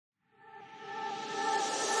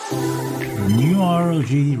The new ROG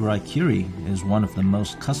Raikiri is one of the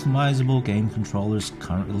most customizable game controllers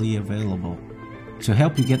currently available. To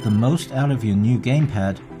help you get the most out of your new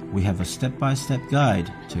gamepad, we have a step-by-step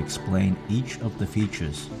guide to explain each of the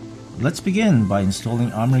features. Let's begin by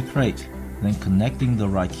installing Armoury Crate, then connecting the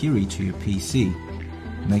Raikiri to your PC.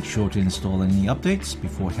 Make sure to install any updates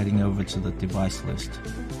before heading over to the device list.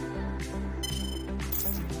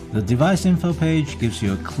 The device info page gives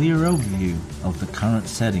you a clear overview of the current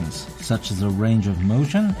settings, such as the range of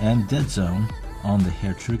motion and dead zone on the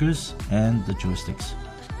hair triggers and the joysticks.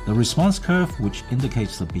 The response curve, which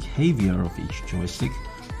indicates the behavior of each joystick,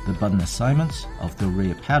 the button assignments of the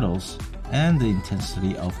rear paddles, and the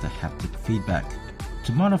intensity of the haptic feedback.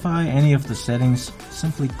 To modify any of the settings,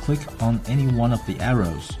 simply click on any one of the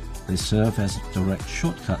arrows. They serve as direct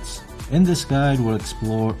shortcuts. In this guide, we'll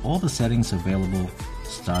explore all the settings available,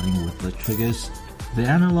 starting with the triggers. The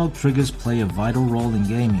analog triggers play a vital role in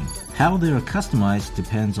gaming. How they are customized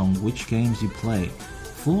depends on which games you play.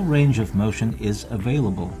 Full range of motion is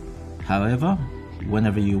available. However,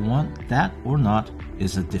 whenever you want that or not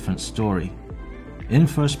is a different story. In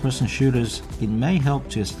first-person shooters, it may help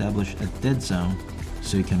to establish a dead zone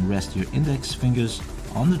so you can rest your index fingers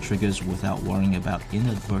on the triggers without worrying about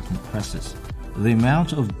inadvertent presses. The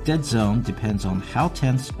amount of dead zone depends on how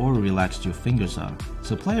tense or relaxed your fingers are,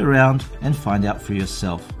 so play around and find out for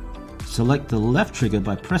yourself. Select the left trigger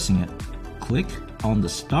by pressing it. Click on the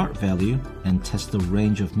start value and test the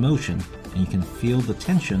range of motion, and you can feel the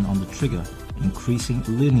tension on the trigger increasing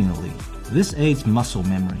linearly. This aids muscle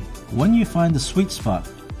memory. When you find the sweet spot,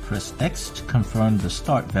 press X to confirm the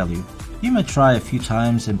start value. You may try a few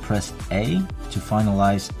times and press A to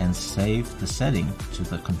finalize and save the setting to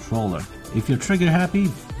the controller. If you're trigger happy,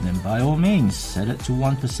 then by all means set it to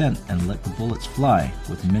 1% and let the bullets fly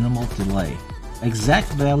with minimal delay. Exact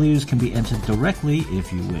values can be entered directly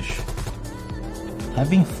if you wish.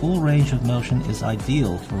 Having full range of motion is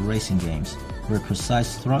ideal for racing games, where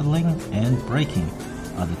precise throttling and braking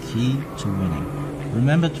are the key to winning.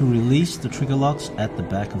 Remember to release the trigger locks at the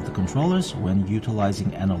back of the controllers when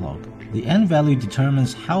utilizing analog. The end value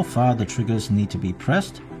determines how far the triggers need to be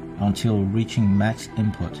pressed until reaching max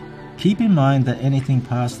input. Keep in mind that anything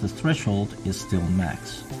past the threshold is still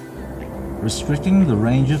max. Restricting the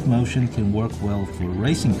range of motion can work well for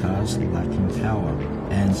racing cars lacking power,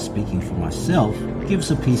 and speaking for myself,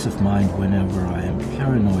 gives a peace of mind whenever I am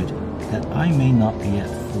paranoid that I may not be at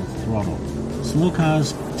full throttle. Slow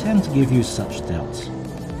cars tend to give you such doubts.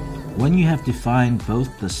 When you have defined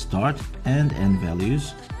both the start and end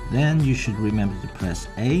values, then you should remember to press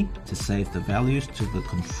A to save the values to the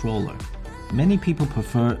controller. Many people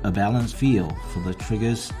prefer a balanced feel for the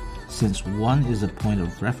triggers since one is a point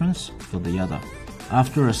of reference for the other.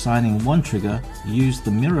 After assigning one trigger, use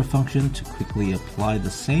the mirror function to quickly apply the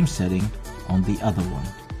same setting on the other one.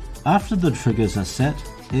 After the triggers are set,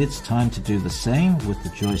 it's time to do the same with the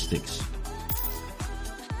joysticks.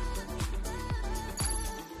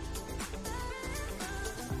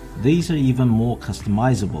 These are even more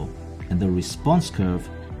customizable, and the response curve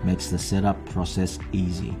makes the setup process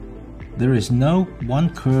easy. There is no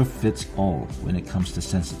one curve fits all when it comes to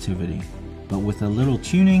sensitivity, but with a little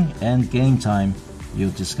tuning and game time,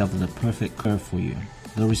 you'll discover the perfect curve for you.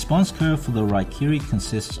 The response curve for the Raikiri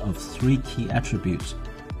consists of 3 key attributes,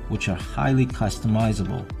 which are highly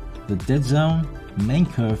customizable: the dead zone, main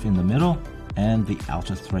curve in the middle, and the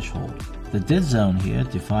outer threshold. The dead zone here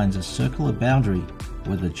defines a circular boundary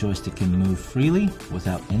where the joystick can move freely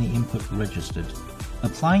without any input registered.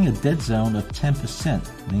 Applying a dead zone of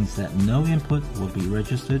 10% means that no input will be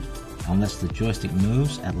registered unless the joystick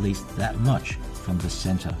moves at least that much from the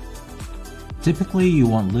center. Typically, you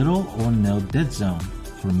want little or no dead zone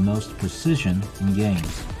for most precision in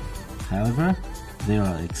games. However, there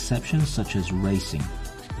are exceptions such as racing.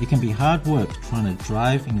 It can be hard work trying to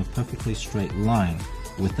drive in a perfectly straight line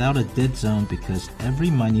without a dead zone because every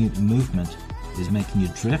minute movement is making you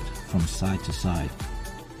drift from side to side,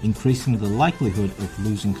 increasing the likelihood of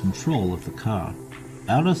losing control of the car.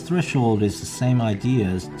 Outer threshold is the same idea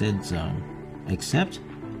as dead zone, except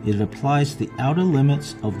it applies the outer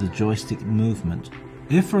limits of the joystick movement.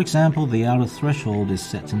 If, for example, the outer threshold is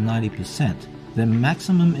set to 90%, then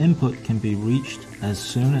maximum input can be reached as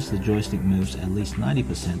soon as the joystick moves at least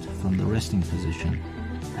 90% from the resting position,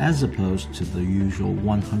 as opposed to the usual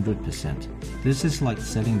 100%. This is like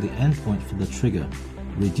setting the endpoint for the trigger,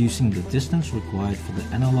 reducing the distance required for the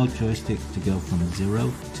analog joystick to go from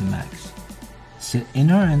 0 to max. Set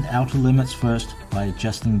inner and outer limits first by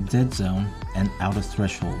adjusting dead zone and outer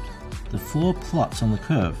threshold. The 4 plots on the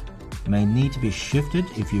curve may need to be shifted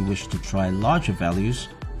if you wish to try larger values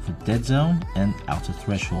for dead zone and outer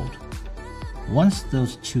threshold. Once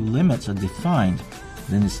those two limits are defined,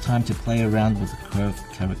 then it's time to play around with the curve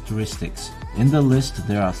characteristics. In the list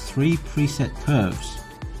there are 3 preset curves,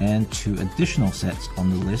 and 2 additional sets on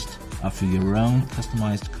the list are for your own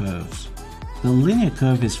customized curves. The linear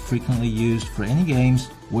curve is frequently used for any games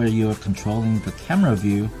where you are controlling the camera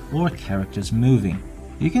view or characters moving.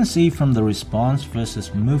 You can see from the response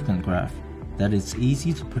versus movement graph that it's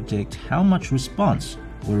easy to predict how much response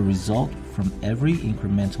will result from every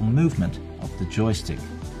incremental movement of the joystick.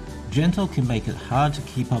 Gentle can make it hard to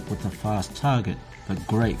keep up with a fast target, but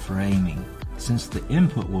great for aiming, since the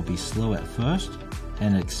input will be slow at first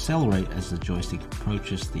and accelerate as the joystick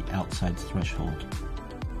approaches the outside threshold.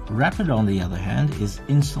 Rapid, on the other hand, is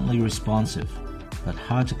instantly responsive, but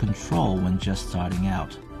hard to control when just starting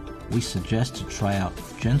out. We suggest to try out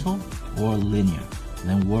gentle or linear,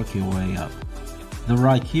 then work your way up. The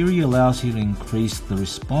Raikiri allows you to increase the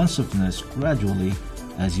responsiveness gradually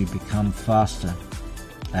as you become faster,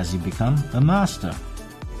 as you become a master.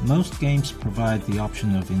 Most games provide the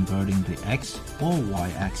option of inverting the X or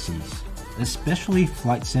Y axes, especially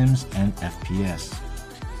flight sims and FPS.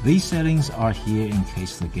 These settings are here in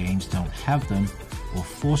case the games don't have them or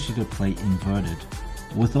force you to play inverted.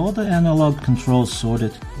 With all the analog controls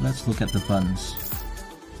sorted, let's look at the buttons.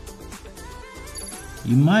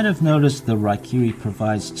 You might have noticed the Raikiri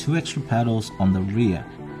provides 2 extra paddles on the rear,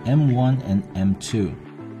 M1 and M2.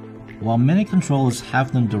 While many controllers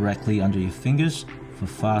have them directly under your fingers for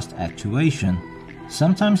fast actuation,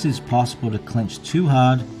 sometimes it's possible to clench too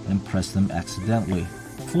hard and press them accidentally.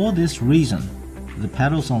 For this reason, the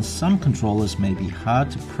paddles on some controllers may be hard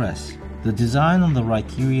to press. The design on the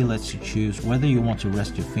Raikiri lets you choose whether you want to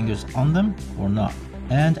rest your fingers on them or not,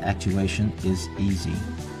 and actuation is easy.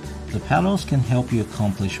 The paddles can help you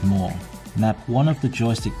accomplish more. Map one of the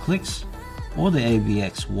joystick clicks or the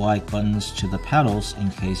AVX Y buttons to the paddles in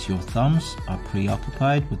case your thumbs are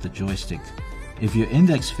preoccupied with the joystick. If your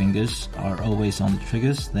index fingers are always on the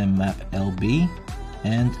triggers, then map LB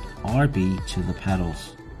and RB to the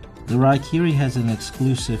paddles. The Raikiri has an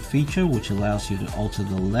exclusive feature which allows you to alter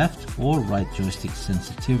the left or right joystick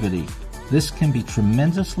sensitivity. This can be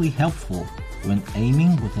tremendously helpful when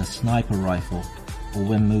aiming with a sniper rifle or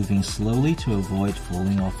when moving slowly to avoid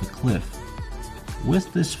falling off a cliff.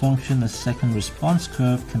 With this function, a second response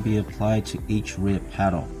curve can be applied to each rear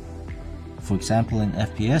paddle. For example, in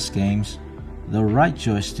FPS games, the right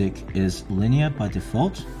joystick is linear by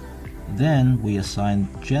default, then we assign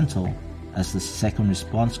gentle as the second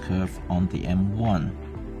response curve on the M1.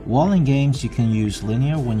 While in games you can use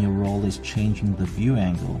linear when your role is changing the view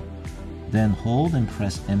angle, then hold and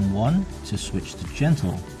press M1 to switch to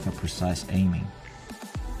gentle for precise aiming.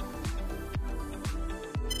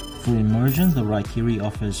 For immersion, the Raikiri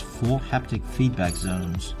offers 4 haptic feedback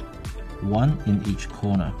zones, 1 in each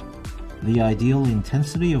corner. The ideal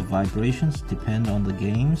intensity of vibrations depend on the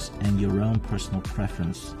games and your own personal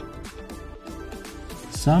preference.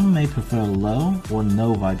 Some may prefer low or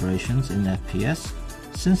no vibrations in FPS,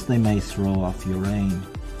 since they may throw off your aim.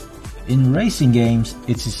 In racing games,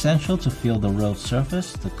 it's essential to feel the road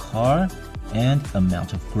surface, the car, and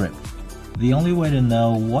amount of grip. The only way to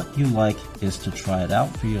know what you like is to try it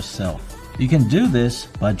out for yourself. You can do this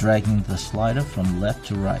by dragging the slider from left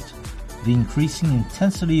to right. The increasing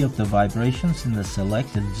intensity of the vibrations in the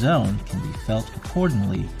selected zone can be felt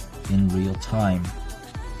accordingly in real time.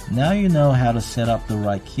 Now you know how to set up the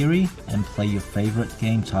Raikiri and play your favorite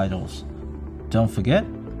game titles. Don't forget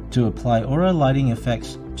to apply aura lighting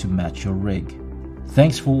effects to match your rig.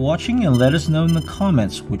 Thanks for watching, and let us know in the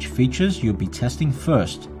comments which features you'll be testing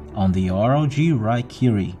first on the ROG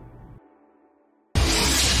Raikiri.